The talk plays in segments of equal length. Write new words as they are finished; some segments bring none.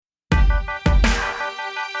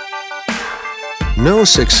No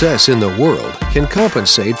success in the world can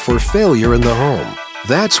compensate for failure in the home.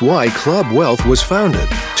 That's why Club Wealth was founded,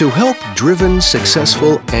 to help driven,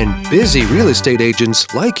 successful, and busy real estate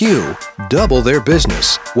agents like you double their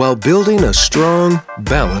business while building a strong,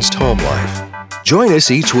 balanced home life. Join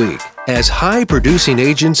us each week as high-producing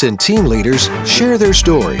agents and team leaders share their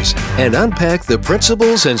stories and unpack the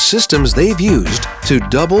principles and systems they've used to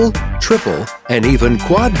double, triple, and even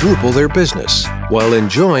quadruple their business while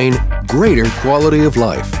enjoying greater quality of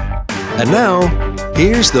life. And now,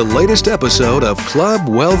 here's the latest episode of Club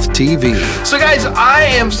Wealth TV. So guys, I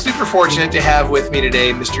am super fortunate to have with me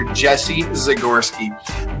today Mr. Jesse Zagorski.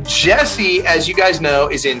 Jesse, as you guys know,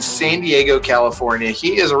 is in San Diego, California.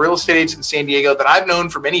 He is a real estate agent in San Diego that I've known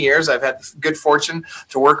for many years. I've had the good fortune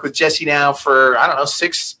to work with Jesse now for,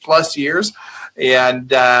 6+ years.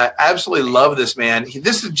 And absolutely love this man.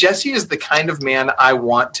 Jesse is the kind of man I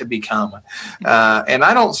want to become. And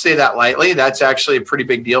I don't say that lightly. That's actually a pretty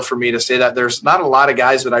big deal for me to say that. There's not a lot of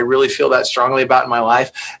guys that I really feel that strongly about in my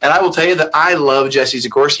life. And I will tell you that I love Jesse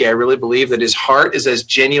Zagorski. I really believe that his heart is as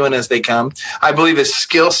genuine as they come. I believe his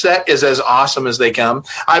skill set is as awesome as they come.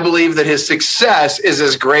 I believe that his success is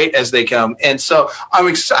as great as they come. And so I'm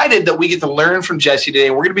excited that we get to learn from Jesse today.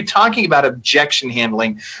 We're going to be talking about objection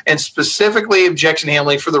handling, and specifically objection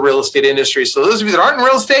handling for the real estate industry. So those of you that aren't in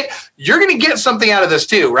real estate, you're going to get something out of this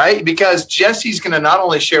too, right? Because Jesse's going to not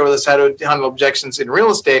only share with us how to handle objections in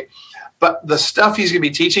real estate, but the stuff he's going to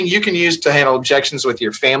be teaching, you can use to handle objections with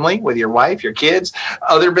your family, with your wife, your kids,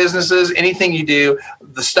 other businesses, anything you do.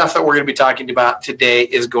 The stuff that we're going to be talking about today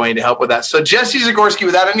is going to help with that. So Jesse Zagorski,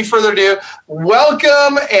 without any further ado,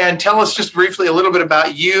 welcome, and tell us just briefly a little bit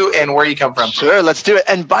about you and where you come from. Sure, let's do it.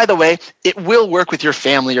 And by the way, it will work with your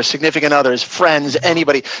family, your significant others, friends,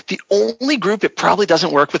 anybody. The only group it probably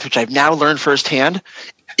doesn't work with, which I've now learned firsthand,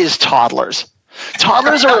 is toddlers.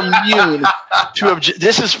 Toddlers are immune to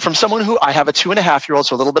this is from someone who I have a 2.5-year-old.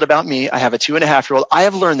 So a little bit about me. I have a 2.5-year-old. I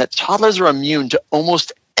have learned that toddlers are immune to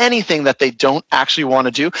almost anything that they don't actually want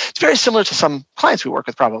to do. It's very similar to some clients we work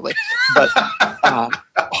with probably, but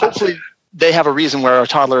hopefully they have a reason where a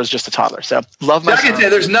toddler is just a toddler. So love my. I can say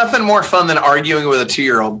there's nothing more fun than arguing with a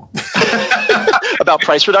 2-year-old. About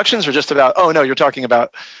price reductions or just about, oh no, you're talking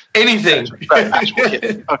about anything. Actual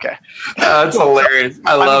kids. Okay. That's hilarious.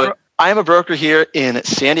 I love it. I am a broker here in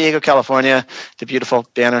San Diego, California. The beautiful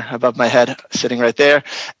banner above my head sitting right there.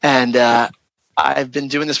 And I've been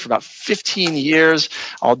doing this for about 15 years.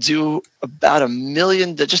 I'll do about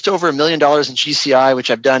just over $1 million in GCI, which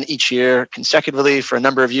I've done each year consecutively for a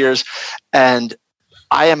number of years. And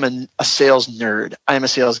I am a sales nerd. I am a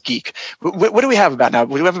sales geek. What do we have about now?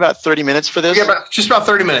 Do we have about 30 minutes for this? Yeah, just about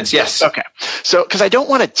 30 minutes, yes. Okay. So, because I don't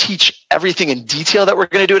want to teach everything in detail that we're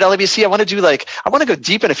going to do at LABC. I want to go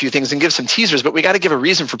deep in a few things and give some teasers, but we got to give a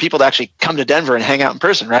reason for people to actually come to Denver and hang out in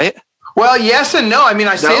person, right? Well, yes and no. I mean,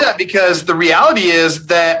 I say that because the reality is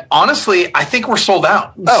that, honestly, I think we're sold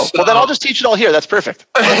out. Oh, so, well, then I'll just teach it all here. That's perfect.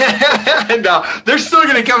 No, they're still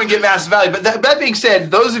going to come and get massive value. But that being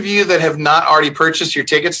said, those of you that have not already purchased your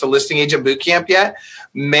tickets to Listing Agent Bootcamp yet,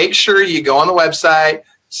 make sure you go on the website.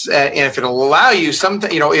 And if it'll allow you, it's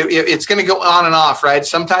going to go on and off, right?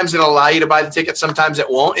 Sometimes it'll allow you to buy the ticket. Sometimes it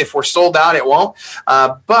won't. If we're sold out, it won't.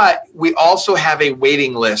 But we also have a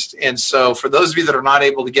waiting list. And so for those of you that are not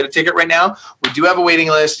able to get a ticket right now, we do have a waiting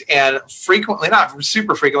list. And frequently, not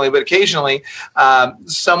super frequently, but occasionally,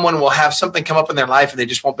 someone will have something come up in their life and they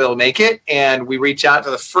just won't be able to make it. And we reach out to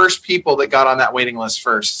the first people that got on that waiting list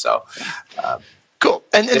first. So cool.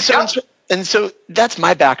 And so that's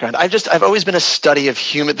my background. I've always been a study of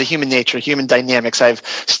the human nature, human dynamics. I've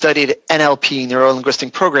studied NLP,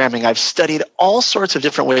 neuro-linguistic programming. I've studied all sorts of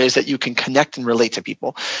different ways that you can connect and relate to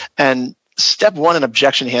people. And step one in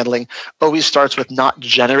objection handling always starts with not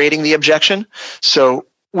generating the objection. So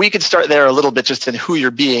we could start there a little bit just in who you're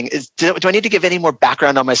being. Do I need to give any more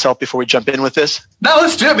background on myself before we jump in with this? No,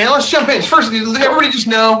 let's do it, man. Let's jump in. First, everybody just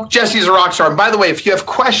know Jesse's a rock star. And by the way, if you have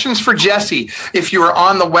questions for Jesse, if you are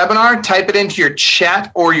on the webinar, type it into your chat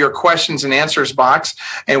or your questions and answers box,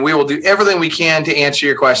 and we will do everything we can to answer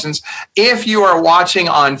your questions. If you are watching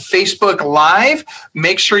on Facebook Live,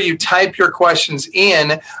 make sure you type your questions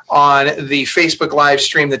in on the Facebook Live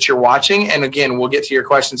stream that you're watching. And again, we'll get to your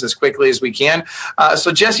questions as quickly as we can.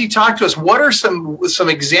 So Jesse, talk to us. What are some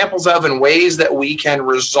examples of and ways that we can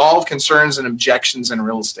resolve concerns and objections in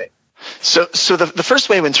real estate? So the first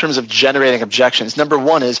way in terms of generating objections, number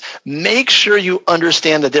one is make sure you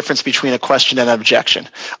understand the difference between a question and an objection.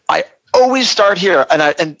 always start here.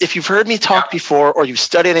 And if you've heard me talk before, or you've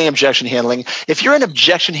studied any objection handling, if you're an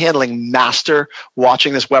objection handling master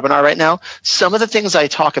watching this webinar right now, some of the things I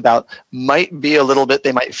talk about might be a little bit,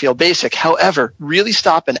 they might feel basic. However, really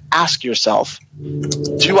stop and ask yourself,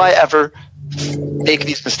 do I ever make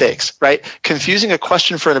these mistakes, right? Confusing a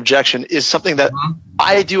question for an objection is something that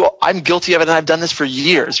I do. I'm guilty of it, and I've done this for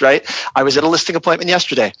years, right? I was at a listing appointment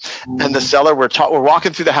yesterday, and the seller, we're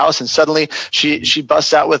walking through the house, and suddenly she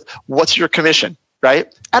busts out with, "What's your commission?"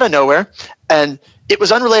 Right? Out of nowhere. And it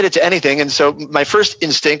was unrelated to anything. And so my first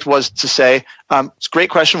instinct was to say, it's a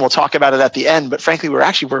great question. We'll talk about it at the end. But frankly,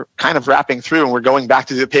 we're kind of wrapping through, and we're going back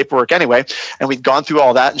to do the paperwork anyway. And we'd gone through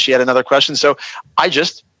all that, and she had another question. So I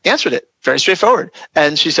just answered it. Very straightforward.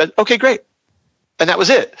 And she said, "Okay, great." And that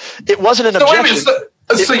was it. It wasn't an objection.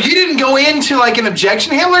 So you didn't go into like an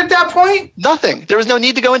objection handler at that point? Nothing. There was no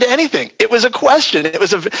need to go into anything. It was a question.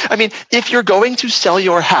 If you're going to sell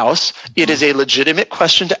your house, it is a legitimate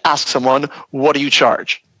question to ask someone, what do you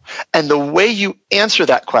charge? And the way you answer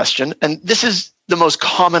that question, and this is the most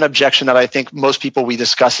common objection that I think most people we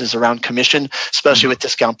discuss is around commission, especially with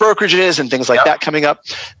discount brokerages and things like that coming up.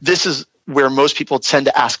 This is where most people tend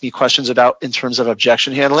to ask me questions about in terms of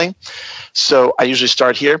objection handling. So I usually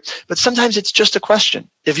start here, but sometimes it's just a question.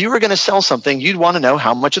 If you were going to sell something, you'd want to know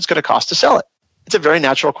how much it's going to cost to sell it. It's a very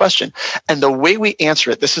natural question. And the way we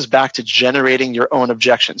answer it, this is back to generating your own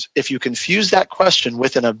objections. If you confuse that question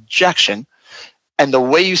with an objection, and the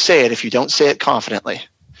way you say it, if you don't say it confidently,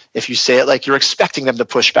 if you say it like you're expecting them to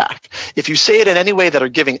push back, if you say it in any way that are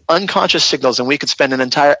giving unconscious signals, and we could spend an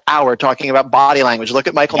entire hour talking about body language. Look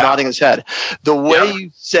at Michael nodding his head. The way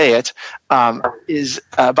you say it is,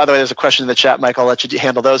 by the way, there's a question in the chat, Mike, I'll let you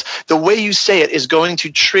handle those. The way you say it is going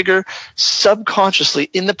to trigger subconsciously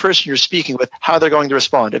in the person you're speaking with how they're going to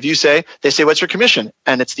respond. If you say, they say, "What's your commission?"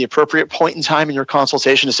 And it's the appropriate point in time in your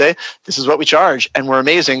consultation to say, "This is what we charge, and we're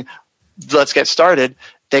amazing. Let's get started."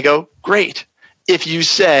 They go, "Great." If you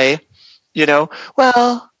say,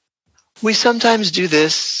 "Well, we sometimes do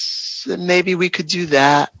this, and maybe we could do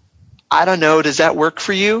that. I don't know. Does that work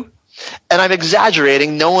for you?" And I'm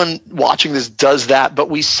exaggerating. No one watching this does that, but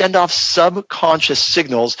we send off subconscious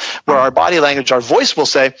signals where our body language, our voice will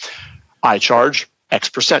say, "I charge X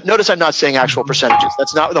percent." Notice I'm not saying actual percentages.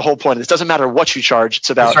 That's not the whole point. It doesn't matter what you charge. It's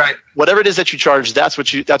about whatever it is that you charge. That's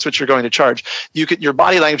what you're going to charge. Your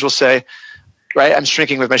body language will say, right? I'm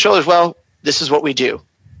shrinking with my shoulders. Well, this is what we do.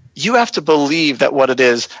 You have to believe that what it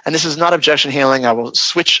is, and this is not objection handling. I will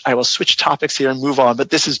switch topics here and move on, but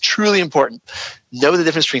this is truly important. Know the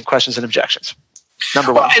difference between questions and objections.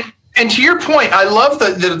 Number one. And to your point, I love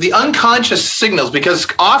the unconscious signals, because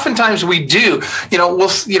oftentimes we do,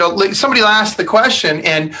 somebody will ask the question,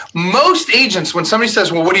 and most agents, when somebody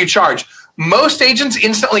says, "Well, what do you charge?" Most agents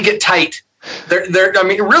instantly get tight. They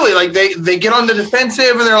get on the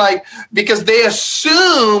defensive, and they're like, because they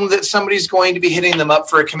assume that somebody's going to be hitting them up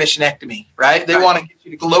for a commissionectomy, right? They want to get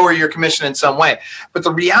you to lower your commission in some way. But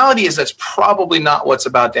the reality is that's probably not what's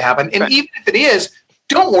about to happen. And even if it is,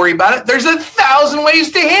 don't worry about it. There's 1,000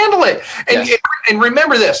 ways to handle it. And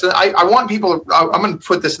remember this, I want people, I'm going to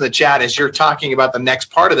put this in the chat as you're talking about the next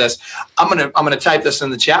part of this. I'm going to type this in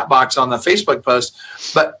the chat box on the Facebook post,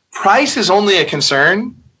 but price is only a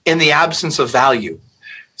concern in the absence of value.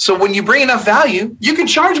 So when you bring enough value, you can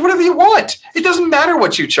charge whatever you want. It doesn't matter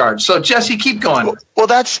what you charge. So Jesse, keep going.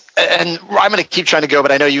 Well, and I'm going to keep trying to go,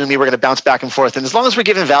 but I know you and me, we're going to bounce back and forth. And as long as we're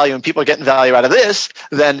giving value and people are getting value out of this,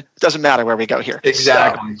 then it doesn't matter where we go here.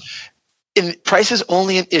 Exactly. So, price is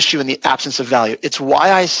only an issue in the absence of value. It's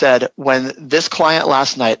why I said when this client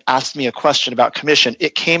last night asked me a question about commission,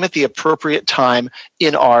 it came at the appropriate time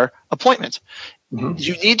in our appointment. Mm-hmm.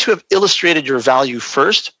 You need to have illustrated your value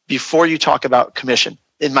first before you talk about commission,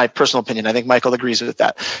 in my personal opinion. I think Michael agrees with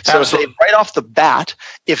that. So Absolutely. If they, right off the bat,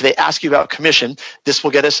 if they ask you about commission, this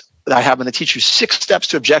will get us, I'm going to teach you 6 steps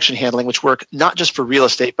to objection handling, which work not just for real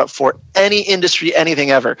estate, but for any industry,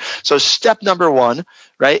 anything ever. So step number 1,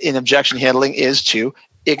 right, in objection handling is to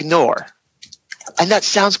ignore. And that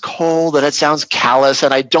sounds cold and it sounds callous,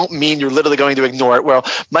 and I don't mean you're literally going to ignore it. Well,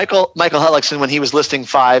 Michael Hellickson, when he was listing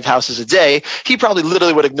 5 houses a day, he probably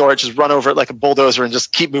literally would ignore it, just run over it like a bulldozer and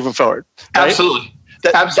just keep moving forward. Right? Absolutely.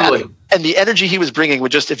 Absolutely. And the energy he was bringing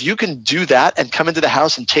would just, if you can do that and come into the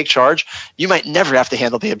house and take charge, you might never have to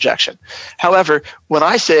handle the objection. However, when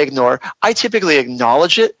I say ignore, I typically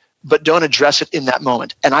acknowledge it, but don't address it in that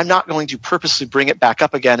moment. And I'm not going to purposely bring it back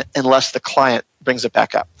up again unless the client brings it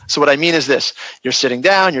back up. So what I mean is this: you're sitting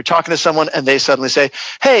down, you're talking to someone, and they suddenly say,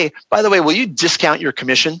 "Hey, by the way, will you discount your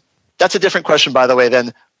commission?" That's a different question, by the way,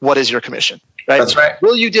 than what is your commission, right? That's right.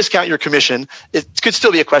 Will you discount your commission? It could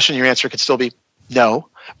still be a question. Your answer could still be No.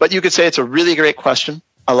 But you could say it's a really great question.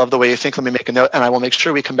 I love the way you think. Let me make a note, and I will make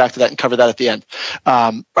sure we come back to that and cover that at the end.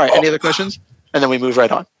 All right, any other questions? And then we move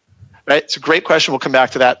right on. Right? It's a great question. We'll come back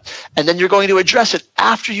to that. And then you're going to address it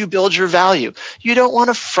after you build your value. You don't want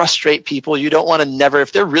to frustrate people. You don't want to never,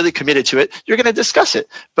 if they're really committed to it, you're going to discuss it.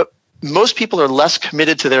 But most people are less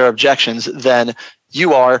committed to their objections than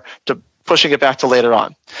you are to pushing it back to later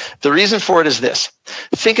on. The reason for it is this.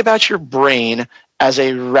 Think about your brain as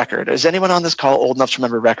a record. Is anyone on this call old enough to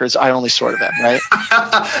remember records? I only sort of am, right?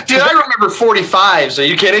 Dude, I remember 45s. Are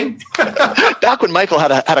you kidding? Back when Michael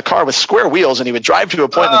had a car with square wheels and he would drive to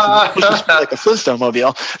appointments and push his speed like a Flintstone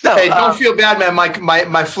mobile. No, hey, don't feel bad, man.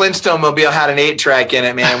 My Flintstone mobile had an 8-track in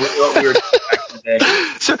it, man. We were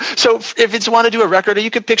So if it's want to do a record,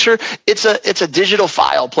 you could picture it's a digital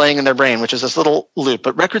file playing in their brain, which is this little loop.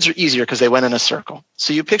 But records are easier because they went in a circle.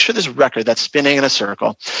 So you picture this record that's spinning in a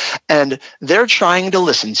circle, and they're trying to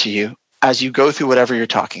listen to you as you go through whatever you're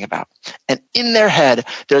talking about. And in their head,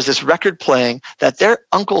 there's this record playing that their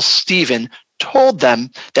Uncle Steven told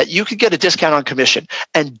them that you could get a discount on commission.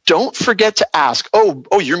 And don't forget to ask, oh,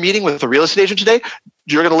 you're meeting with a real estate agent today?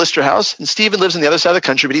 You're going to list your house? And Steven lives in the other side of the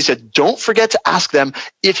country, but he said, don't forget to ask them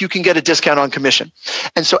if you can get a discount on commission.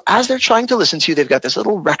 And so as they're trying to listen to you, they've got this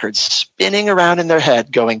little record spinning around in their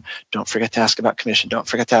head going, don't forget to ask about commission. Don't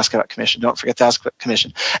forget to ask about commission. Don't forget to ask about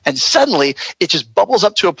commission. And suddenly it just bubbles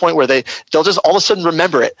up to a point where they'll just all of a sudden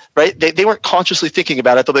remember it, right? They weren't consciously thinking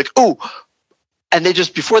about it. They'll be like, oh, and they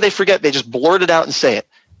just, before they forget, they just blurt it out and say it.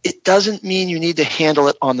 It doesn't mean you need to handle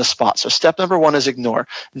it on the spot. So step number one is ignore.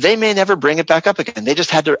 They may never bring it back up again. They just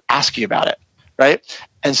had to ask you about it, right?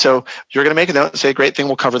 And so you're going to make a note and say, great thing,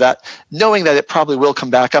 we'll cover that, knowing that it probably will come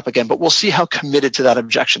back up again, but we'll see how committed to that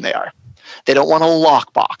objection they are. They don't want a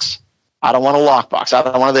lockbox. I don't want a lockbox. I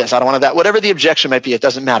don't want this. I don't want that. Whatever the objection might be, it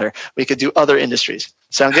doesn't matter. We could do other industries.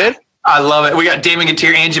 Sound good? I love it. We got Damon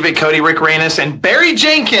Gatier, Angie Vick, Cody, Rick Ranis, and Barry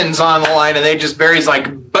Jenkins on the line, and Barry's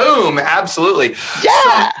like, boom, absolutely.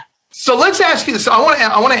 Yeah. So let's ask you this. I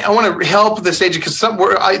want to help this agent because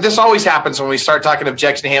this always happens when we start talking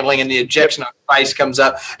objection handling and the objection on price comes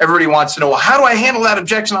up. Everybody wants to know, well, how do I handle that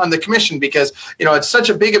objection on the commission? Because it's such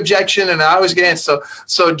a big objection, and I always get it.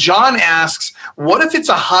 So John asks, what if it's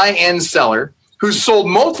a high-end seller who's sold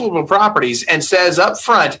multiple properties and says up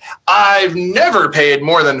front, I've never paid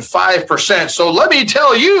more than 5%. So let me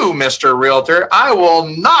tell you, Mr. Realtor, I will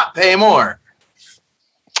not pay more.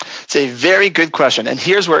 It's a very good question. And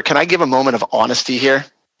here's where, can I give a moment of honesty here?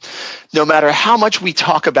 No matter how much we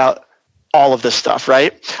talk about all of this stuff,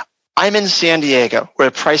 right? I'm in San Diego where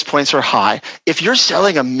price points are high. If you're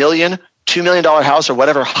selling $1 million, $2 million house or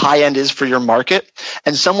whatever high end is for your market,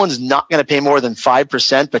 and someone's not going to pay more than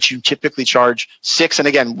 5%, but you typically charge 6%. And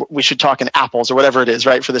again, we should talk in apples or whatever it is,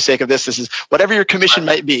 right? For the sake of this is whatever your commission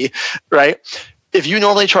might be, right? If you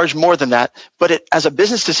normally charge more than that, but as a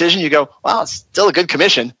business decision, you go, wow, it's still a good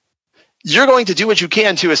commission. You're going to do what you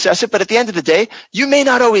can to assess it. But at the end of the day, you may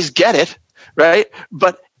not always get it, right?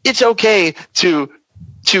 But it's okay to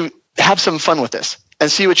have some fun with this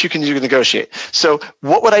and see what you can do to negotiate. So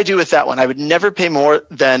what would I do with that one? I would never pay more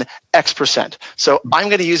than X%. So I'm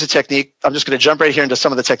going to use a technique. I'm just going to jump right here into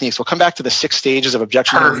some of the techniques. We'll come back to the 6 stages of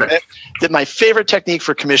objection. That my favorite technique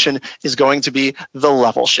for commission is going to be the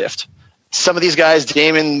level shift. Some of these guys,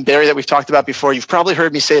 Damon, Barry, that we've talked about before, you've probably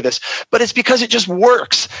heard me say this, but it's because it just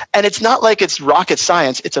works. And it's not like it's rocket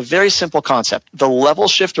science. It's a very simple concept. The level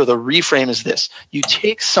shift or the reframe is this. You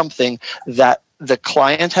take something that the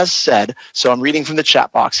client has said. So I'm reading from the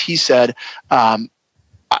chat box. He said, up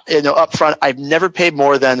front, I've never paid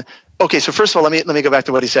more than. Okay, so first of all, let me go back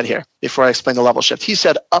to what he said here before I explain the level shift. He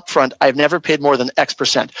said up front, I've never paid more than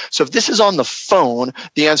X%. So if this is on the phone,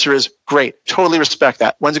 the answer is great. Totally respect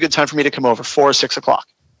that. When's a good time for me to come over? 4 or 6 o'clock?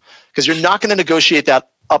 Because you're not going to negotiate that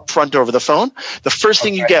up front over the phone. The first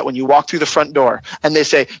thing you get when you walk through the front door and they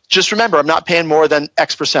say, just remember, I'm not paying more than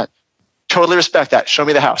X%. Totally respect that. Show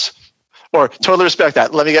me the house. Or totally respect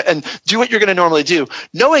that. Let me get and do what you're going to normally do,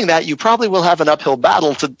 knowing that you probably will have an uphill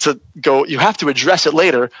battle to go. You have to address it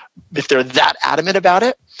later if they're that adamant about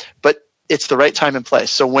it, but it's the right time and place.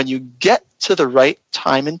 So when you get to the right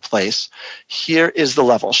time and place, here is the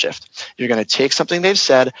level shift. You're going to take something they've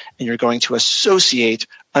said and you're going to associate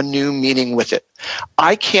a new meaning with it.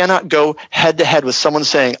 I cannot go head to head with someone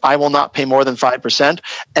saying, I will not pay more than 5%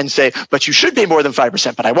 and say, but you should pay more than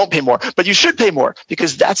 5%, but I won't pay more, but you should pay more,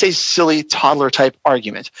 because that's a silly toddler type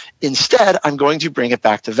argument. Instead, I'm going to bring it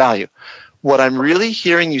back to value. What I'm really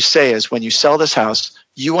hearing you say is when you sell this house,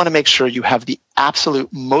 you want to make sure you have the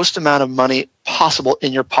absolute most amount of money possible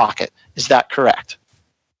in your pocket. Is that correct?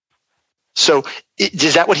 So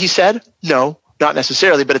is that what he said? No. not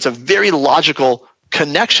necessarily, but it's a very logical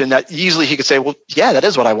connection that easily he could say, well, yeah, that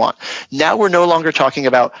is what I want. Now we're no longer talking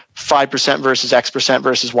about 5% versus X%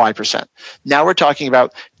 versus Y%. Now we're talking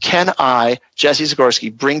about, can I, Jesse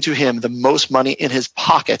Zagorski, bring to him the most money in his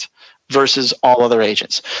pocket versus all other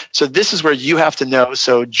agents? So this is where you have to know.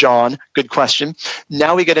 So John, good question.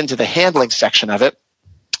 Now we get into the handling section of it.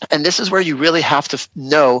 And this is where you really have to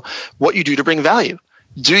know what you do to bring value.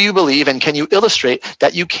 Do you believe and can you illustrate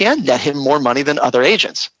that you can net him more money than other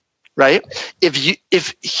agents? Right?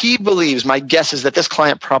 If he believes, my guess is that this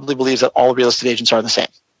client probably believes that all real estate agents are the same.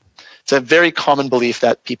 It's a very common belief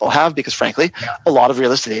that people have because, frankly, a lot of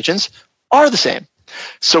real estate agents are the same.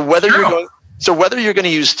 So whether you're going to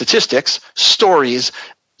use statistics, stories,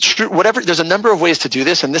 whatever, there's a number of ways to do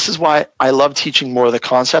this, and this is why I love teaching more of the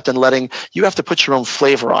concept and letting you have to put your own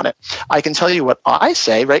flavor on it. I can tell you what I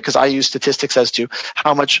say, right? Because I use statistics as to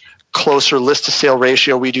how much closer list to sale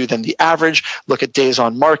ratio we do than the average. Look at days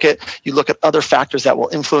on market. You look at other factors that will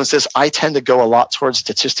influence this. I tend to go a lot towards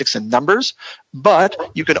statistics and numbers, but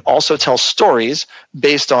you can also tell stories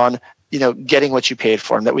based on getting what you paid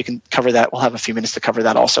for, and that we can cover that. We'll have a few minutes to cover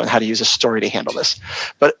that also and how to use a story to handle this.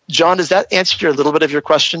 But John, does that answer a little bit of your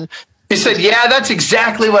question? He said, yeah, that's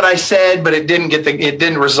exactly what I said, but it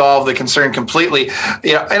didn't resolve the concern completely.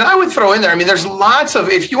 And I would throw in there, there's lots of,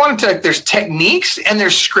 if you want to, there's techniques and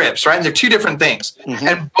there's scripts, right? And they're two different things. Mm-hmm.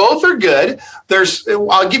 And both are good.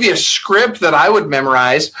 I'll give you a script that I would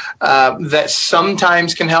memorize that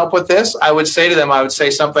sometimes can help with this. I would say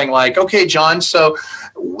something like, okay, John, so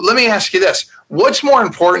let me ask you this. What's more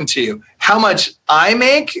important to you? How much I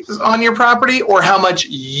make on your property or how much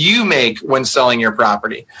you make when selling your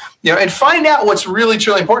property? And find out what's really,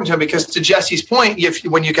 truly important to him, because to Jesse's point,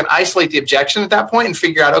 when you can isolate the objection at that point and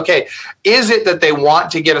figure out, okay, is it that they want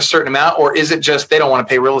to get a certain amount, or is it just they don't want to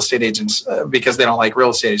pay real estate agents because they don't like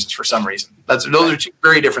real estate agents for some reason? Those are two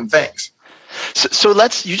very different things. So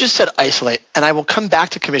you just said isolate, and I will come back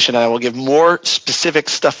to commission and I will give more specific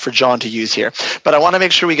stuff for John to use here. But I want to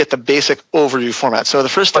make sure we get the basic overview format. So the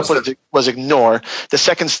first step was ignore. The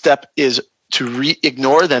second step is to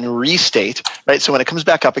ignore, then restate, right? So when it comes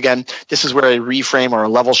back up again, this is where a reframe or a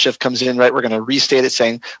level shift comes in, right? We're going to restate it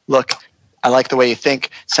saying, look, I like the way you think.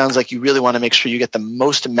 Sounds like you really want to make sure you get the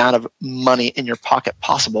most amount of money in your pocket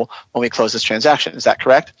possible when we close this transaction. Is that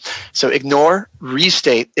correct? So ignore,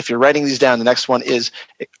 restate. If you're writing these down, the next one is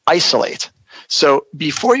isolate. So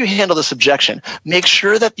before you handle this objection, make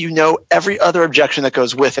sure that you know every other objection that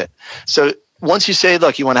goes with it. So once you say,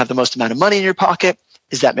 look, you want to have the most amount of money in your pocket,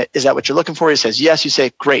 is that what you're looking for? He says, yes. You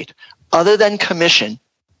say, great. Other than commission,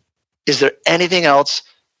 is there anything else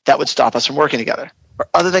that would stop us from working together? Or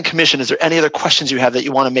other than commission, is there any other questions you have that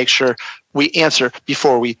you want to make sure we answer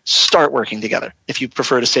before we start working together? If you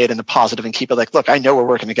prefer to say it in the positive and keep it like, look, I know we're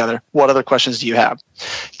working together. What other questions do you have?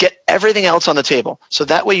 Get everything else on the table. So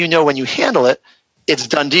that way, when you handle it, it's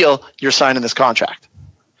done deal. You're signing this contract.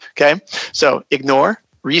 Okay. So ignore,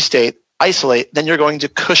 restate, isolate, then you're going to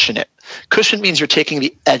cushion it. Cushion means you're taking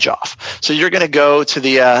the edge off. So you're going to go to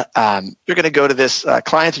this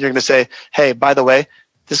client and you're going to say, hey, by the way,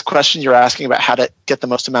 this question you're asking about how to get the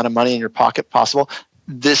most amount of money in your pocket possible,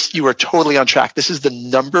 you are totally on track. This is the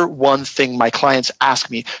number one thing my clients ask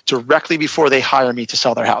me directly before they hire me to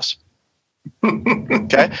sell their house.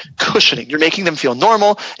 Okay, cushioning. You're making them feel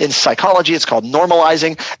normal. In psychology, it's called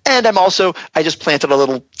normalizing. And I just planted a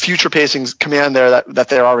little future pacing command there that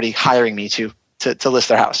they're already hiring me to list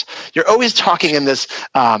their house. You're always talking in this,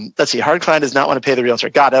 let's see, hard client does not want to pay the realtor.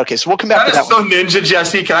 Got it. Okay, so we'll come back to that. That is so ninja,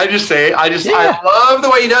 Jesse. Can I just say, I love the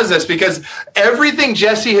way he does this, because everything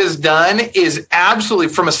Jesse has done is absolutely,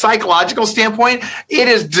 from a psychological standpoint, it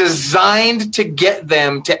is designed to get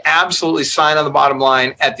them to absolutely sign on the bottom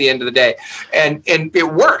line at the end of the day. And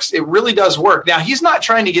it works. It really does work. Now, he's not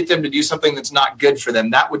trying to get them to do something that's not good for them.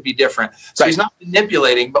 That would be different. So He's not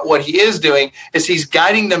manipulating, but what he is doing is he's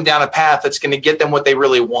guiding them down a path that's going to get them what they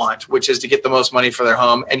really want, which is to get the most money for their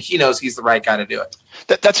home. And he knows he's the right guy to do it.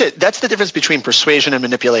 That's it. That's the difference between persuasion and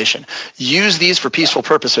manipulation. Use these for peaceful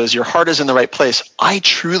purposes. Your heart is in the right place. I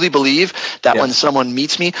truly believe that when someone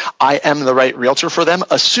meets me, I am the right realtor for them,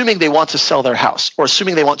 assuming they want to sell their house or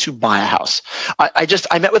assuming they want to buy a house.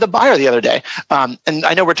 I met with a buyer the other day, and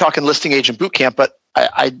I know we're talking listing agent boot camp, but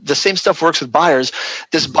the same stuff works with buyers.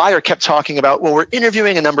 This buyer kept talking about, well, we're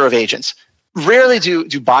interviewing a number of agents. Rarely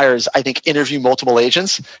do buyers, I think, interview multiple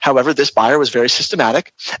agents. However, this buyer was very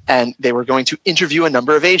systematic, and they were going to interview a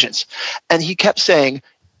number of agents. And he kept saying,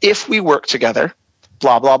 if we work together,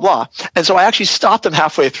 blah, blah, blah. And so I actually stopped him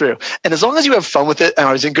halfway through. And as long as you have fun with it, and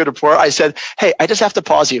I was in good rapport, I said, hey, I just have to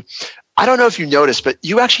pause you. I don't know if you noticed, but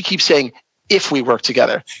you actually keep saying, if we work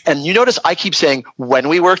together. And you notice I keep saying when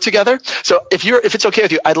we work together. So if it's okay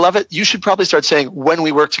with you, I'd love it. You should probably start saying when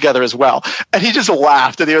we work together as well. And he just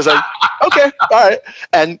laughed and he was like, okay, all right.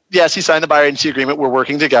 And yes, he signed the buyer agency agreement. We're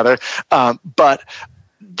working together. But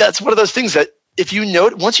that's one of those things that if you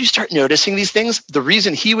note, once you start noticing these things, the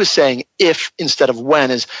reason he was saying if instead of when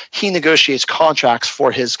is he negotiates contracts for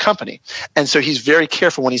his company. And so he's very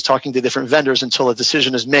careful when he's talking to different vendors until a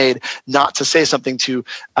decision is made not to say something to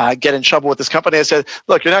get in trouble with this company. I said,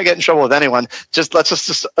 look, you're not getting in trouble with anyone. Let's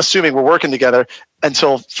just assuming we're working together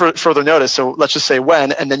until further notice. So let's just say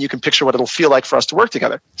when, and then you can picture what it'll feel like for us to work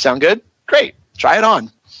together. Sound good? Great. Try it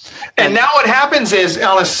on. And now what happens is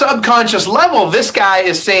on a subconscious level, this guy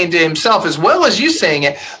is saying to himself, as well as you saying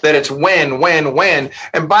it, that it's when.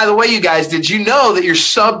 And by the way, you guys, did you know that your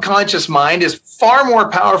subconscious mind is far more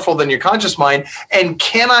powerful than your conscious mind and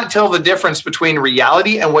cannot tell the difference between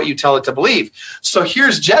reality and what you tell it to believe? So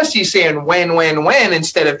here's Jesse saying when,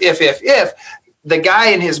 instead of if. The guy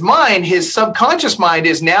in his mind, his subconscious mind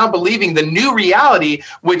is now believing the new reality,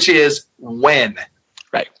 which is when.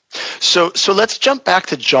 Right. So let's jump back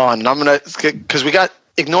to John. And I'm going to, because we got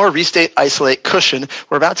ignore, restate, isolate, cushion.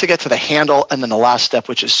 We're about to get to the handle and then the last step,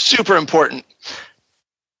 which is super important.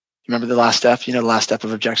 Remember the last step? You know the last step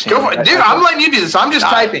of objection. Go for it. Dude, I'm letting you do this. I'm just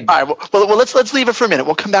typing. All right. Well, let's leave it for a minute.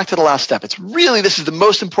 We'll come back to the last step. This is the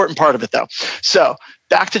most important part of it, though. So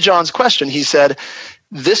back to John's question. He said,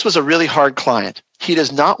 this was a really hard client. He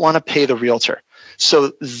does not want to pay the realtor.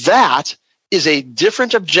 So that is a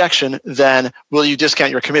different objection than will you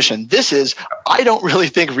discount your commission? This is, I don't really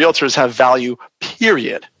think realtors have value,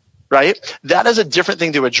 period. Right? That is a different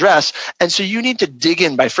thing to address. And so you need to dig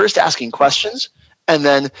in by first asking questions, and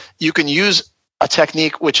then you can use a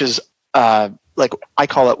technique which is like I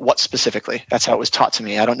call it what specifically. That's how it was taught to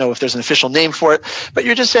me. I don't know if there's an official name for it, but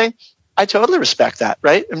you're just saying, I totally respect that,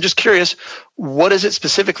 right? I'm just curious, what is it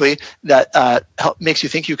specifically that makes you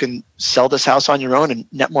think you can sell this house on your own and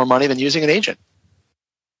net more money than using an agent?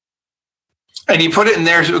 And you put it in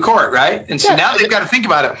their court, right? And so now they've got to think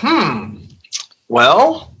about it.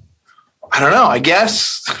 Well, I don't know, I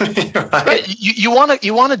guess. Right. You want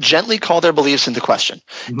to gently call their beliefs into question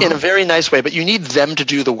in a very nice way, but you need them to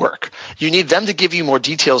do the work. You need them to give you more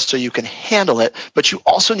details so you can handle it, but you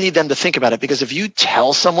also need them to think about it, because if you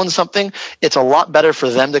tell someone something, it's a lot better for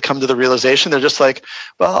them to come to the realization. They're just like,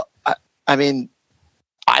 well, I mean,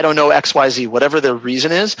 I don't know XYZ, whatever their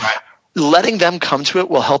reason is. Right. Letting them come to it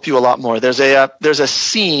will help you a lot more. There's a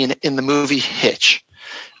scene in the movie Hitch.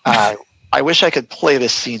 I wish I could play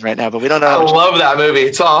this scene right now, but we don't know. I love that movie.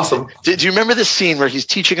 It's awesome. Do you remember this scene where he's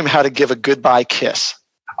teaching him how to give a goodbye kiss?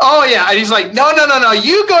 Oh, yeah. And he's like, no.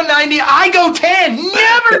 You go 90, I go 10.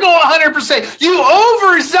 Never go 100%. You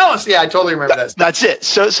overzealous. Yeah, I totally remember that. That's it.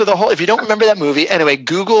 So the whole, if you don't remember that movie, anyway,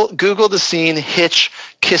 Google the scene, Hitch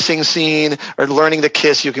kissing scene or learning to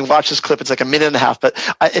kiss. You can watch this clip. It's like a minute and a half. But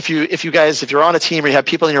if you're on a team or you have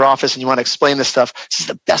people in your office and you want to explain this stuff, this is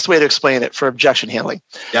the best way to explain it for objection handling.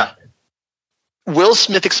 Yeah. Will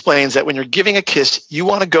Smith explains that when you're giving a kiss, you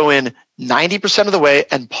want to go in 90% of the way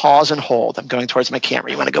and pause and hold. I'm going towards my camera.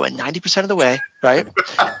 You want to go in 90% of the way, right?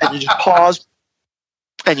 And you just pause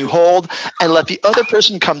and you hold and let the other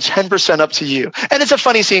person come 10% up to you. And it's a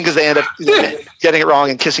funny scene because they end up getting it wrong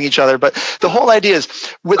and kissing each other. But the whole idea is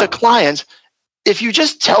with a client, if you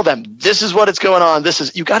just tell them this is what it's going on,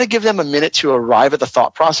 you got to give them a minute to arrive at the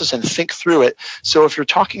thought process and think through it. So if you're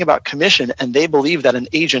talking about commission and they believe that an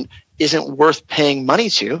agent isn't worth paying money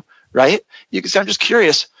to, right? You can say, I'm just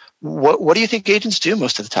curious, what do you think agents do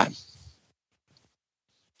most of the time?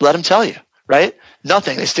 Let them tell you, right?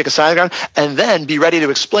 Nothing. They stick a sign on the ground and then be ready to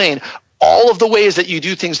explain all of the ways that you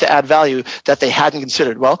do things to add value that they hadn't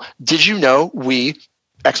considered. Well, did you know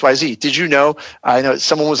XYZ. Did you know, I know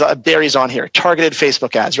someone was, Barry's on here, targeted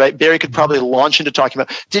Facebook ads, right? Barry could probably launch into talking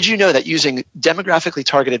about, did you know that using demographically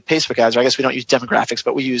targeted Facebook ads, or I guess we don't use demographics,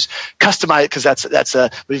 but we use customized, because that's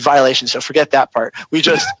a violation. So forget that part. We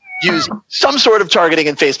just use some sort of targeting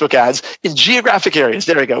in Facebook ads in geographic areas.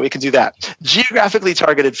 There we go. We can do that. Geographically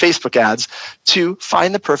targeted Facebook ads to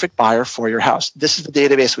find the perfect buyer for your house. This is the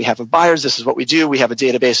database we have of buyers. This is what we do. We have a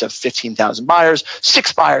database of 15,000 buyers,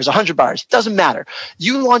 6 buyers, 100 buyers. It doesn't matter.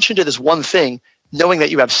 You launch into this one thing knowing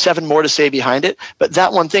that you have 7 more to say behind it. But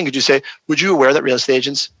that one thing, could you say, would you aware that real estate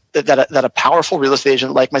agents, that a powerful real estate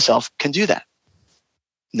agent like myself can do that?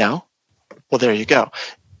 No? Well, there you go.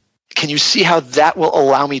 Can you see how that will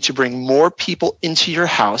allow me to bring more people into your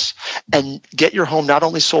house and get your home not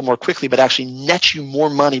only sold more quickly, but actually net you more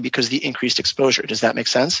money because of the increased exposure? Does that make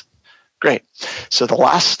sense? Great. So the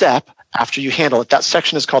last step after you handle it. That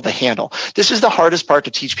section is called the handle. This is the hardest part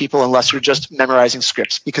to teach people unless you're just memorizing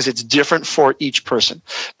scripts, because it's different for each person.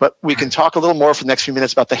 But we can talk a little more for the next few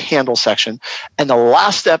minutes about the handle section. And the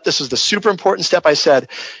last step, this is the super important step I said,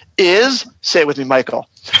 is, say it with me, Michael,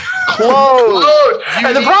 close.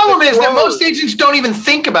 And the problem is that most agents don't even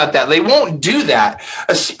think about that. They won't do that,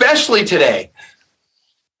 especially today.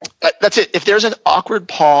 That's it. If there's an awkward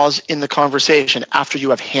pause in the conversation after you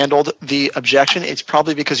have handled the objection, it's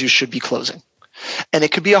probably because you should be closing. And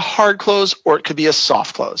it could be a hard close or it could be a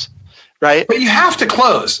soft close, right? But you have to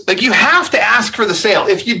close. Like, you have to ask for the sale.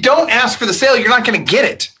 If you don't ask for the sale, you're not going to get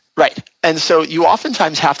it. Right. And so you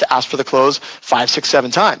oftentimes have to ask for the close 5, 6, 7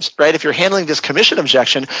 times, right? If you're handling this commission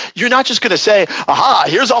objection, you're not just going to say, aha,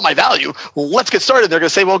 here's all my value. Let's get started. They're going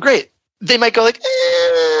to say, well, great. They might go like,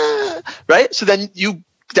 right? So then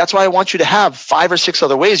that's why I want you to have 5 or 6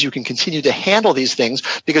 other ways you can continue to handle these things,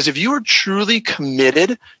 because if you are truly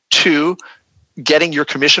committed to getting your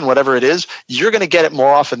commission, whatever it is, you're going to get it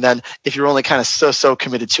more often than if you're only kind of so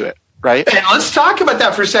committed to it, right? And let's talk about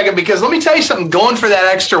that for a second, because let me tell you something, going for that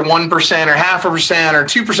extra 1% or 0.5% or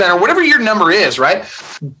 2% or whatever your number is, right?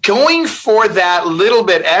 Going for that little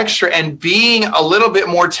bit extra and being a little bit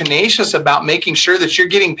more tenacious about making sure that you're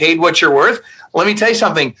getting paid what you're worth. Let me tell you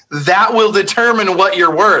something, that will determine what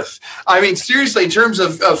you're worth. I mean, seriously, in terms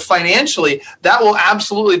of financially, that will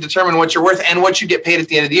absolutely determine what you're worth and what you get paid at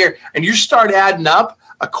the end of the year. And you start adding up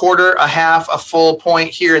a quarter, a half, a full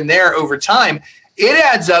point here and there over time. It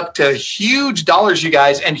adds up to huge dollars, you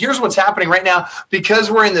guys. And here's what's happening right now,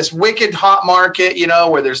 because we're in this wicked hot market,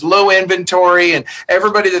 where there's low inventory and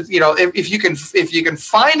everybody that, if you can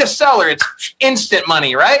find a seller, it's instant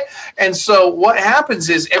money, right? And so what happens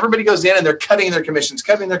is everybody goes in and they're cutting their commissions.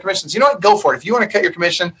 You know what? Go for it. If you want to cut your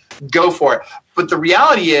commission, go for it. But the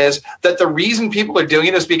reality is that the reason people are doing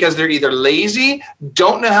it is because they're either lazy,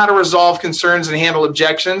 don't know how to resolve concerns and handle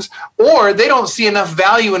objections, or they don't see enough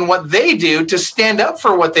value in what they do to stand up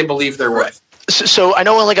for what they believe they're worth. So I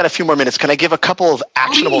know I only got a few more minutes. Can I give a couple of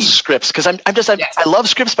actionable scripts? Because I love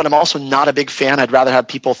scripts, but I'm also not a big fan. I'd rather have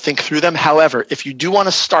people think through them. However, if you do want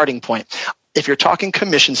a starting point, if you're talking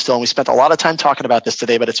commission still, and we spent a lot of time talking about this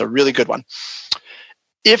today, but it's a really good one.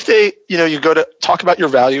 If they, you go to talk about your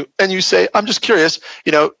value and you say, I'm just curious,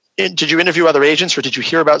 did you interview other agents or did you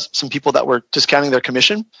hear about some people that were discounting their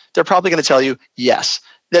commission? They're probably going to tell you yes.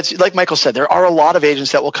 That's like Michael said, there are a lot of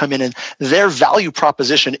agents that will come in and their value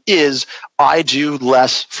proposition is I do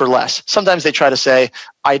less for less. Sometimes they try to say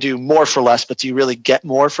I do more for less, but do you really get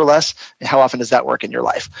more for less? And how often does that work in your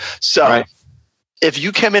life? So if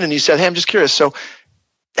you came in and you said, hey, I'm just curious. So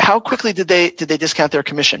how quickly did they discount their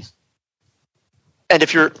commission? And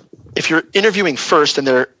if you're interviewing first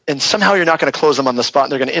and somehow you're not going to close them on the spot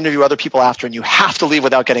and they're going to interview other people after and you have to leave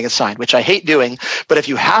without getting it signed, which I hate doing, but if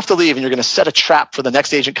you have to leave and you're going to set a trap for the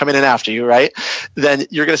next agent coming in after you, right? Then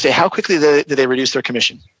you're going to say, how quickly did they reduce their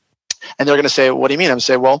commission? And they're going to say, what do you mean? I'm going to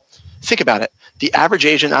say, well, think about it. The average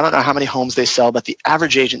agent, I don't know how many homes they sell, but the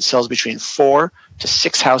average agent sells between 4 to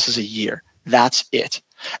 6 houses a year. That's it.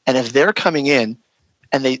 And if they're coming in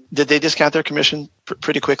and did they discount their commission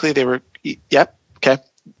pretty quickly? They were, yep. Okay.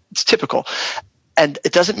 It's typical. And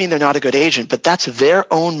it doesn't mean they're not a good agent, but that's their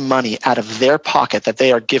own money out of their pocket that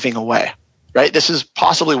they are giving away, right? This is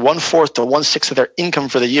possibly 1/4 to 1/6 of their income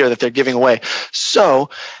for the year that they're giving away.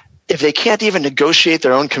 So if they can't even negotiate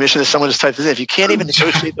their own commission, as someone just typed this in, if you can't even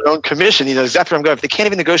negotiate their own commission, you know exactly where I'm going. If they can't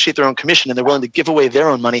even negotiate their own commission and they're willing to give away their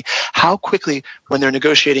own money, how quickly when they're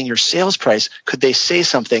negotiating your sales price could they say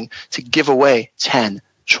something to give away $10,000,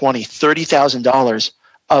 $20,000, $30,000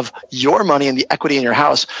 of your money and the equity in your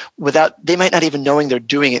house without they might not even knowing they're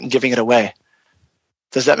doing it and giving it away?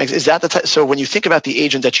 Does that make sense? Is that the type? So when you think about the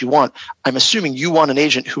agent that you want, I'm assuming you want an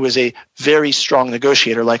agent who is a very strong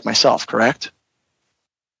negotiator like myself, correct?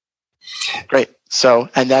 Great. So,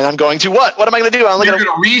 and then I'm going to what? What am I going to do? You're going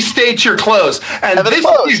to restate your close. And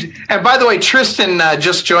by the way, Tristan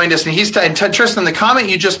just joined us, and he's Tristan. The comment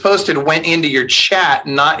you just posted went into your chat,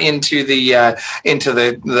 not into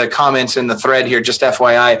the comments in the thread here. Just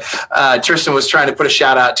FYI, Tristan was trying to put a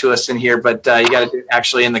shout out to us in here, but you got to do it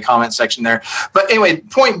actually in the comment section there. But anyway,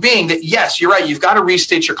 point being that yes, you're right. You've got to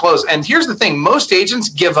restate your close. And here's the thing: most agents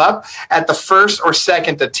give up at the first or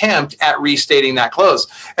second attempt at restating that close.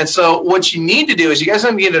 And so what you need to do do is you guys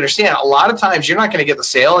need to understand a lot of times you're not going to get the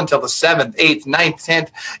sale until the 7th, 8th, 9th, 10th.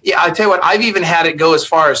 Yeah, I tell you what, I've even had it go as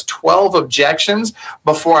far as 12 objections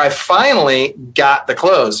before I finally got the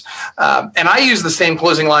close. And I use the same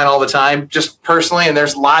closing line all the time, just personally. And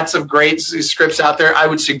there's lots of great scripts out there. I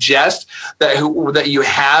would suggest that you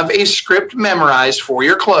have a script memorized for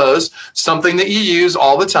your close, something that you use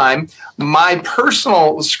all the time. My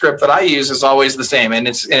personal script that I use is always the same, and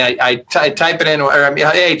I type it in.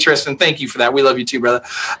 Hey, Tristan, thank you for that. We love you too, brother.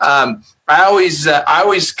 I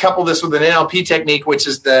always couple this with an NLP technique, which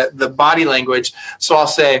is the body language. So I'll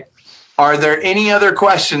say, "Are there any other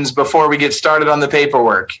questions before we get started on the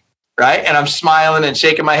paperwork?" Right? And I'm smiling and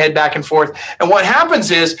shaking my head back and forth. And what happens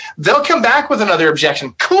is they'll come back with another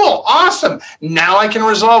objection. Cool. Awesome. Now I can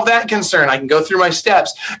resolve that concern. I can go through my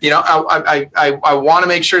steps. I want to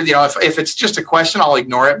make sure, if it's just a question, I'll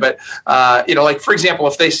ignore it. But, like, for example,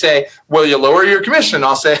 if they say, will you lower your commission?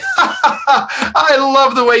 I'll say, I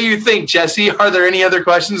love the way you think, Jesse. Are there any other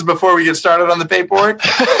questions before we get started on the paperwork?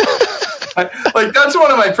 Like, that's one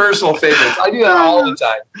of my personal favorites. I do that all the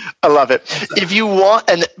time. I love it. If you want,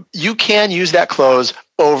 and you can use that close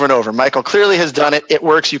over and over. Michael clearly has done it. It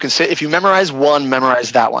works. You can say, if you memorize one,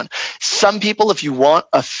 memorize that one. Some people, if you want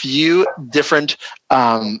a few different,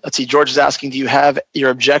 let's see, George is asking, do you have your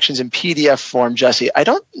objections in PDF form, Jesse? I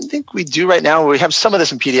don't think we do right now. We have some of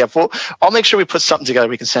this in PDF. I'll make sure we put something together.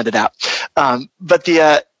 We can send it out. But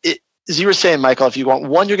as you were saying, Michael, if you want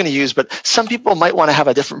one, you're going to use, but some people might want to have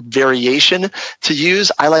a different variation to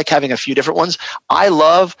use. I like having a few different ones. I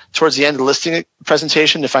love towards the end of the listing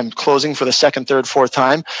presentation, if I'm closing for the second, third, fourth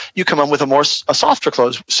time, you come up with a softer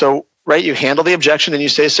close. So, right, you handle the objection and you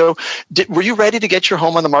say, so were you ready to get your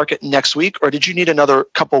home on the market next week, or did you need another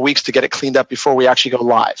couple of weeks to get it cleaned up before we actually go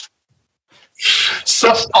live?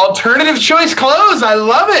 So alternative choice close. I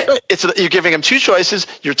love it. You're giving them two choices.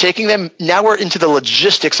 You're taking them. Now we're into the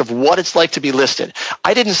logistics of what it's like to be listed.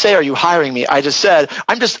 I didn't say, are you hiring me? I just said,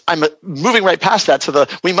 I'm moving right past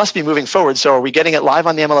that. We must be moving forward. So are we getting it live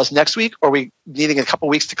on the MLS next week, or are we needing a couple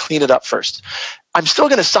weeks to clean it up first? I'm still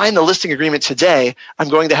going to sign the listing agreement today. I'm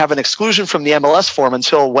going to have an exclusion from the MLS form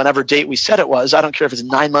until whenever date we said it was. I don't care if it's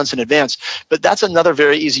 9 months in advance, but that's another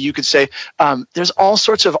very easy. You could say, there's all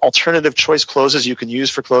sorts of alternative choice closes you can use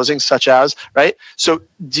for closing, such as, right? So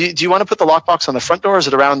do you want to put the lockbox on the front door, or is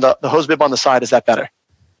it around the hose bib on the side? Is that better?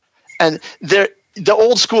 And the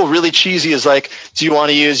old school, really cheesy is like, do you want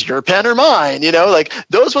to use your pen or mine? Like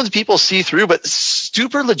those ones people see through, but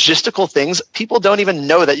super logistical things, people don't even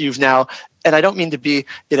know that you've now, and I don't mean to be,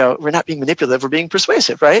 we're not being manipulative, we're being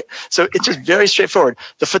persuasive, right? So it's just very straightforward.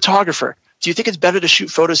 The photographer, do you think it's better to shoot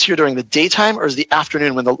photos here during the daytime, or is the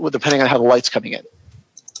afternoon depending on how the light's coming in?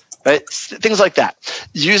 Right? Things like that.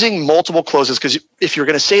 Using multiple closes, because if you're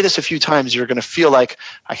going to say this a few times, you're going to feel like,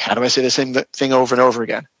 how do I say the same thing over and over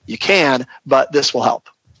again? You can, but this will help.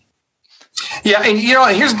 Yeah, and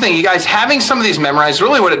here's the thing, you guys, having some of these memorized,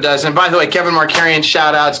 really what it does, and by the way, Kevin Markarian,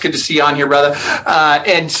 shout out, it's good to see you on here, brother.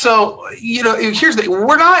 And so, here's the thing,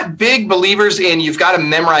 we're not big believers in you've got to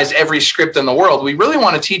memorize every script in the world. We really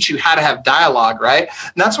want to teach you how to have dialogue, right?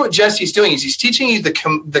 And that's what Jesse's doing, is he's teaching you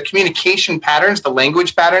the communication patterns, the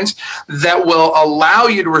language patterns that will allow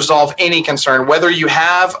you to resolve any concern, whether you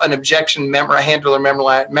have an objection handler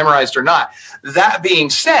memorized or not. That being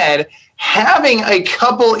said, having a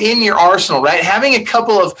couple in your arsenal, right? Having a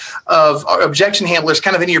couple of objection handlers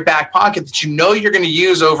kind of in your back pocket that you're going to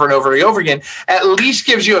use over and over and over again, at least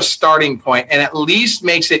gives you a starting point, and at least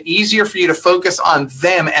makes it easier for you to focus on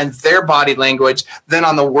them and their body language than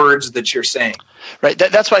on the words that you're saying. Right.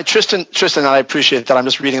 That's why Tristan, and I appreciate that. I'm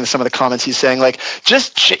just reading some of the comments he's saying. Like,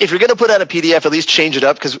 if you're going to put out a PDF, at least change it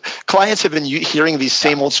up, because clients have been hearing these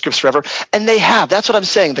same old scripts forever, and they have. That's what I'm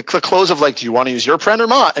saying. The close of like, do you want to use your pen or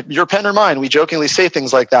mine? We jokingly say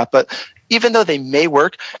things like that, but even though they may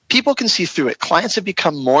work, people can see through it. Clients have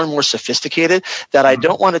become more and more sophisticated that I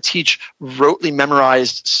don't want to teach rotely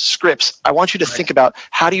memorized scripts. I want you to think about,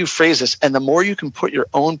 how do you phrase this? And the more you can put your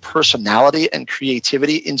own personality and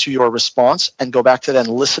creativity into your response and go back to then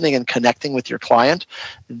listening and connecting with your client,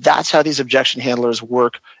 that's how these objection handlers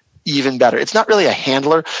work even better. It's not really a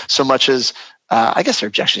handler so much as I guess they're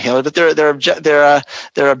objection handlers, but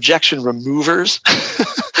they're objection removers,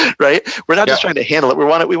 right? We're not just trying to handle it. We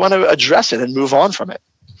want to address it and move on from it.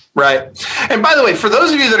 Right. And by the way, for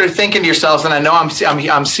those of you that are thinking to yourselves, and I know I'm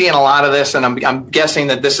seeing a lot of this, and I'm guessing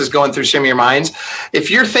that this is going through some of your minds.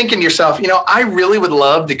 If you're thinking to yourself, I really would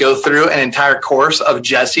love to go through an entire course of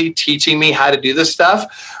Jesse teaching me how to do this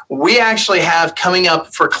stuff. We actually have coming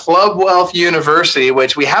up for Club Wealth University,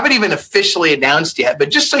 which we haven't even officially announced yet,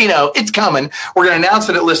 but just so you know, it's coming. We're going to announce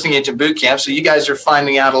it at Listing Agent Bootcamp, so you guys are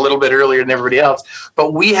finding out a little bit earlier than everybody else.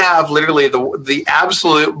 But we have literally the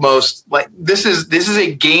absolute most, this is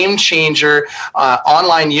a game changer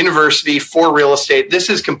online university for real estate. This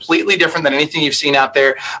is completely different than anything you've seen out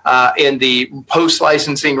there in the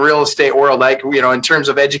post-licensing real estate world, in terms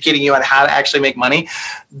of educating you on how to actually make money.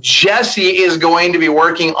 Jesse is going to be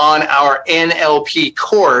working on our NLP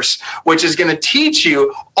course, which is going to teach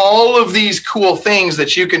you all of these cool things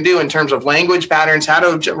that you can do in terms of language patterns, how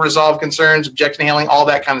to resolve concerns, objection handling, all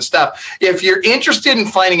that kind of stuff. If you're interested in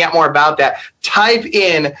finding out more about that, type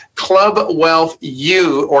in Club Wealth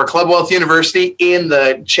U or Club Wealth University in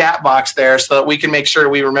the chat box there so that we can make sure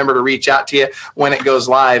we remember to reach out to you when it goes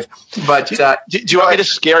live. But do you want me to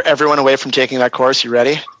scare everyone away from taking that course? You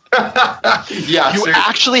ready? Yeah. You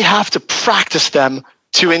actually have to practice them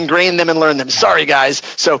to ingrain them and learn them. Sorry, guys.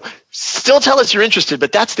 So still tell us you're interested,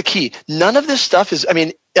 but that's the key. None of this stuff is,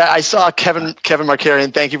 I saw Kevin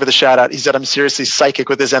Markarian, thank you for the shout out. He said, I'm seriously psychic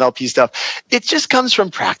with this NLP stuff. It just comes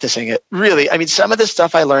from practicing it, really. Some of this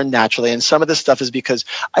stuff I learned naturally, and some of this stuff is because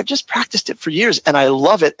I've just practiced it for years and I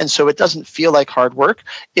love it. And so it doesn't feel like hard work.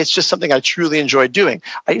 It's just something I truly enjoy doing.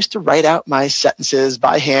 I used to write out my sentences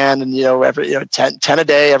by hand and, 10 a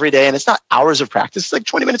day, every day. And it's not hours of practice. It's like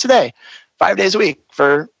 20 minutes a day, 5 days a week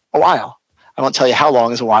for a while. I won't tell you how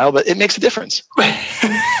long is a while, but it makes a difference.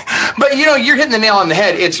 But you're hitting the nail on the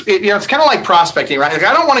head. It's kind of like prospecting, right?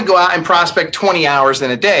 I don't want to go out and prospect 20 hours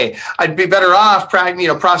in a day. I'd be better off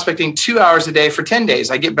prospecting 2 hours a day for 10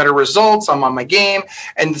 days. I get better results. I'm on my game.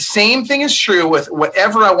 And the same thing is true with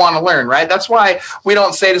whatever I want to learn, right? That's why we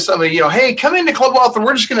don't say to somebody, hey, come into Club Wealth and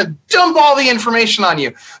we're just going to dump all the information on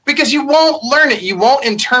you, because you won't learn it. You won't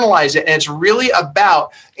internalize it. And it's really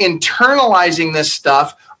about internalizing this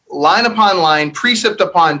stuff line upon line, precept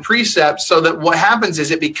upon precept, so that what happens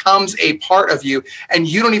is it becomes a part of you and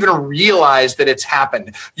you don't even realize that it's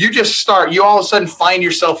happened. You all of a sudden find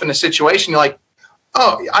yourself in a situation, you're like,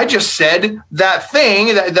 oh, I just said that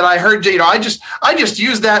thing that I heard, I just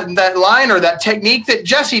used that line or that technique that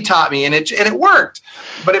Jesse taught me and it worked,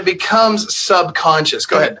 but it becomes subconscious.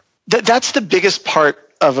 Go ahead. That's the biggest part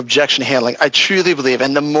of objection handling, I truly believe.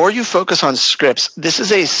 And the more you focus on scripts, this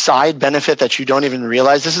is a side benefit that you don't even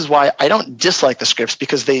realize. This is why I don't dislike the scripts,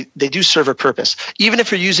 because they do serve a purpose. Even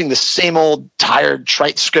if you're using the same old tired,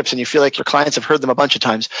 trite scripts and you feel like your clients have heard them a bunch of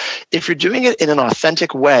times, if you're doing it in an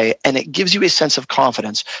authentic way and it gives you a sense of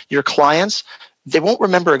confidence, your clients, they won't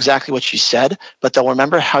remember exactly what you said, but they'll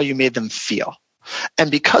remember how you made them feel. And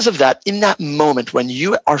because of that, in that moment when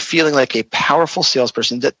you are feeling like a powerful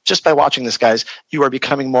salesperson, that just by watching this, guys, you are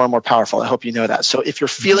becoming more and more powerful. I hope you know that. So if you're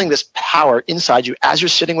feeling this power inside you as you're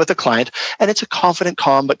sitting with a client, and it's a confident,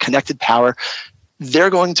 calm, but connected power, they're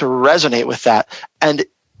going to resonate with that. And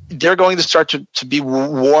they're going to start to be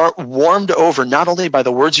warmed over, not only by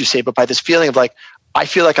the words you say, but by this feeling of like, I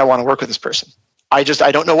feel like I want to work with this person. I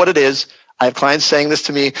don't know what it is. I have clients saying this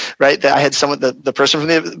to me, right? That I had someone, the person from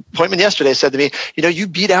the appointment yesterday said to me, you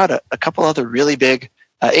beat out a couple other really big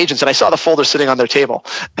agents. And I saw the folder sitting on their table,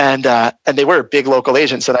 and they were big local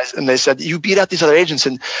agents. And they said, you beat out these other agents.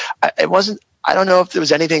 And I don't know if there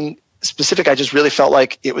was anything specific. I just really felt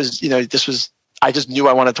like it was, I just knew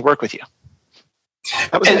I wanted to work with you.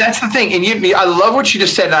 That's the thing. And I love what you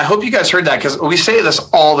just said. And I hope you guys heard that, because we say this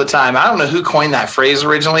all the time. I don't know who coined that phrase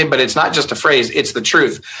originally, but it's not just a phrase. It's the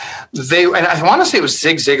truth. And I want to say it was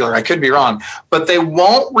Zig Ziglar. I could be wrong, but they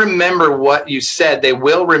won't remember what you said. They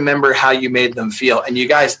will remember how you made them feel. And you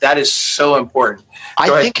guys, that is so important.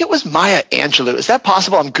 I think it was Maya Angelou. Is that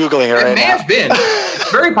possible? I'm Googling it right now. It may have been.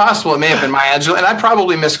 It's very possible it may have been Maya Angelou. And I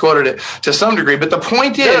probably misquoted it to some degree. But the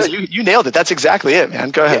point is... You nailed it. That's exactly it,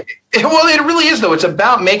 man. Go ahead. Well, it really is, though. It's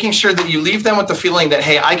about making sure that you leave them with the feeling that,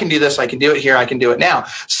 hey, I can do this, I can do it here, I can do it now.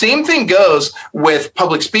 Same thing goes with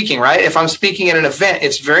public speaking, right? If I'm speaking at an event,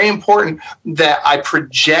 it's very important that I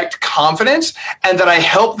project confidence and that I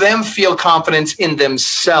help them feel confidence in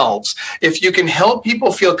themselves. If you can help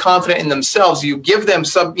people feel confident in themselves, you give them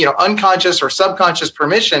some, unconscious or subconscious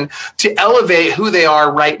permission to elevate who they are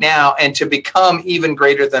right now and to become even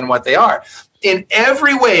greater than what they are. In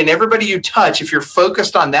every way, and everybody you touch, if you're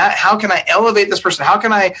focused on that, how can I elevate this person? How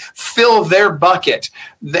can I fill their bucket?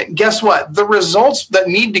 Guess what? The results that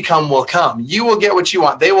need to come will come. You will get what you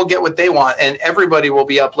want. They will get what they want. And everybody will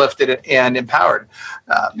be uplifted and empowered.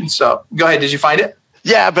 So go ahead. Did you find it?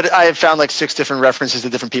 Yeah, but I have found like 6 different references to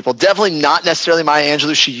different people. Definitely not necessarily Maya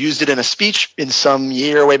Angelou. She used it in a speech in some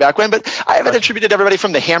year way back when, but I have it attributed to everybody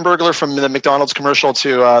from the Hamburglar from the McDonald's commercial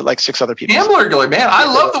to like 6 other people. Hamburglar, man. I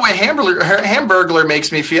love the way Hamburglar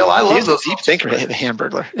makes me feel. I love those. Deep thinker, the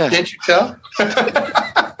Hamburglar. Yeah. Can't you tell?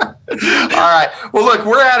 All right. Well, look,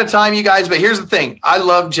 we're out of time, you guys, but here's the thing. I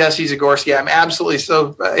love Jesse Zagorski. I'm absolutely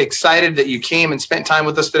so excited that you came and spent time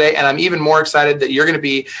with us today, and I'm even more excited that you're going to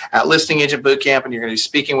be at Listing Agent Bootcamp, and you're going to be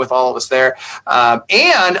speaking with all of us there.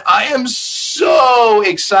 And I am so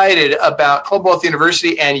excited about Club Wealth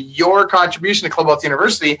University and your contribution to Club Wealth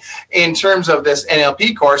University in terms of this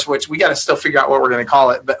NLP course, which we got to still figure out what we're going to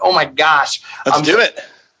call it. But, oh, my gosh. Let's do it.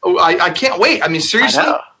 I can't wait. I mean, seriously,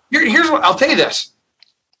 here's what I'll tell you this.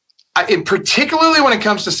 Particularly when it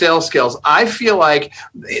comes to sales skills, I feel like,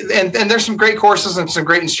 and there's some great courses and some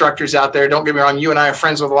great instructors out there. Don't get me wrong. You and I are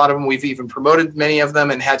friends with a lot of them. We've even promoted many of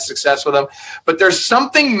them and had success with them. But there's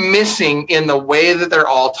something missing in the way that they're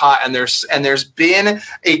all taught. And there's been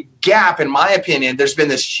a gap, in my opinion. There's been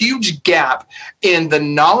this huge gap in the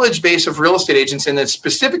knowledge base of real estate agents. And then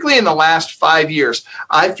specifically in the last 5 years,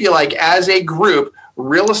 I feel like as a group,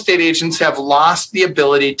 real estate agents have lost the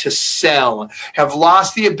ability to sell, have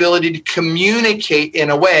lost the ability to communicate in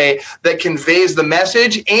a way that conveys the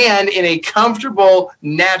message and in a comfortable,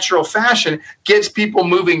 natural fashion gets people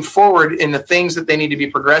moving forward in the things that they need to be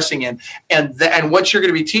progressing in. And what you're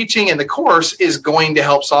going to be teaching in the course is going to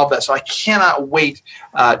help solve that. So I cannot wait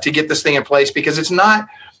to get this thing in place, because it's not...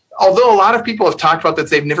 Although a lot of people have talked about that,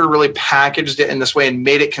 they've never really packaged it in this way and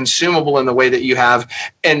made it consumable in the way that you have,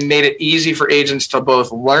 and made it easy for agents to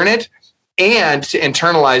both learn it and to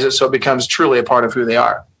internalize it so it becomes truly a part of who they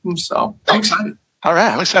are. So I'm excited. All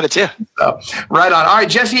right. I'm excited too. So, right on. All right,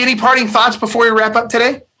 Jesse, any parting thoughts before we wrap up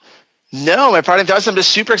today? No, my parting thoughts. I'm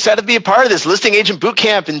just super excited to be a part of this Listing Agent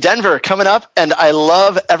Bootcamp in Denver coming up, and I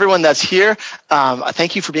love everyone that's here.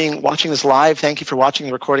 Thank you for watching this live. Thank you for watching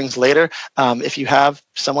the recordings later. If you have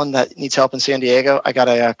someone that needs help in San Diego, I got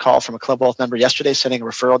a call from a Club Wealth member yesterday sending a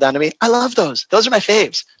referral down to me. I love those. Those are my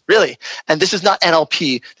faves, really. And this is not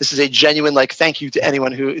NLP. This is a genuine thank you to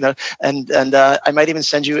anyone who And I might even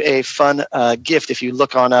send you a fun gift if you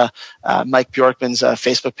look on Mike Bjorkman's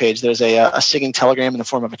Facebook page. There's a singing telegram in the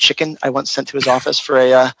form of a chicken I once sent to his office for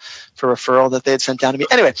a referral that they had sent down to me.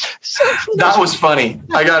 Anyway, that was funny.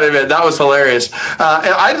 I got to admit, that was hilarious.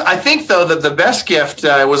 I think though that the best gift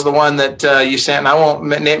was the one that you sent, and I won't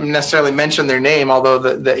necessarily mention their name, although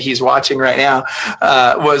that he's watching right now,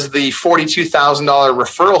 was the $42,000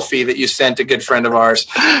 referral fee that you sent a good friend of ours.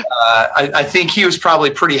 I think he was probably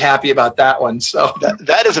pretty happy about that one. So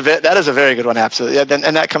that is a very good one, absolutely. Yeah,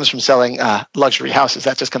 and that comes from selling luxury houses.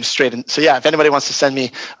 That just comes straight in. So yeah, if anybody wants to send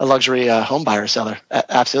me a luxury home buyer or seller,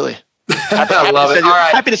 absolutely. I love it. All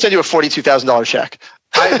right. Happy to send you a $42,000 check.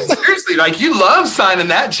 Seriously, you love signing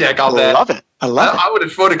that check. I love it. I would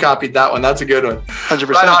have photocopied that one. That's a good one. 100%.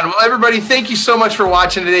 Right on. Well, everybody, thank you so much for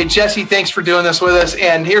watching today. Jesse, thanks for doing this with us.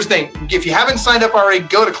 And here's the thing. If you haven't signed up already,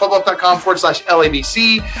 go to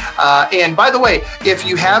clubwealth.com/LABC. And by the way, if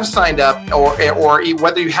you have signed up or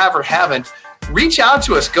whether you have or haven't, reach out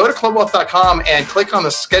to us. Go to clubwealth.com and click on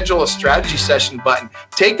the schedule a strategy session button.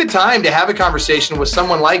 Take the time to have a conversation with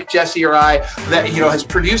someone like Jesse or I that has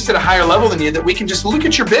produced at a higher level than you, that we can just look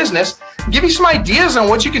at your business, give you some ideas on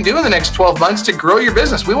what you can do in the next 12 months to grow your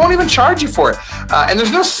business. We won't even charge you for it. And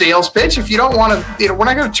there's no sales pitch. If you don't want to, we're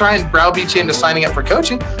not going to try and browbeat you into signing up for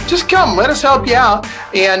coaching. Just come, let us help you out.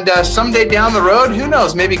 And someday down the road, who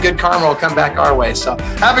knows, maybe good karma will come back our way. So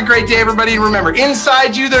have a great day, everybody. And remember,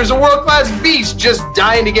 inside you, there's a world-class beast just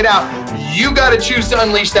dying to get out. You got to choose to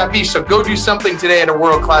unleash that beast. So go do something today at a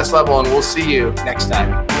world-class level, and we'll see you next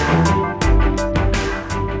time.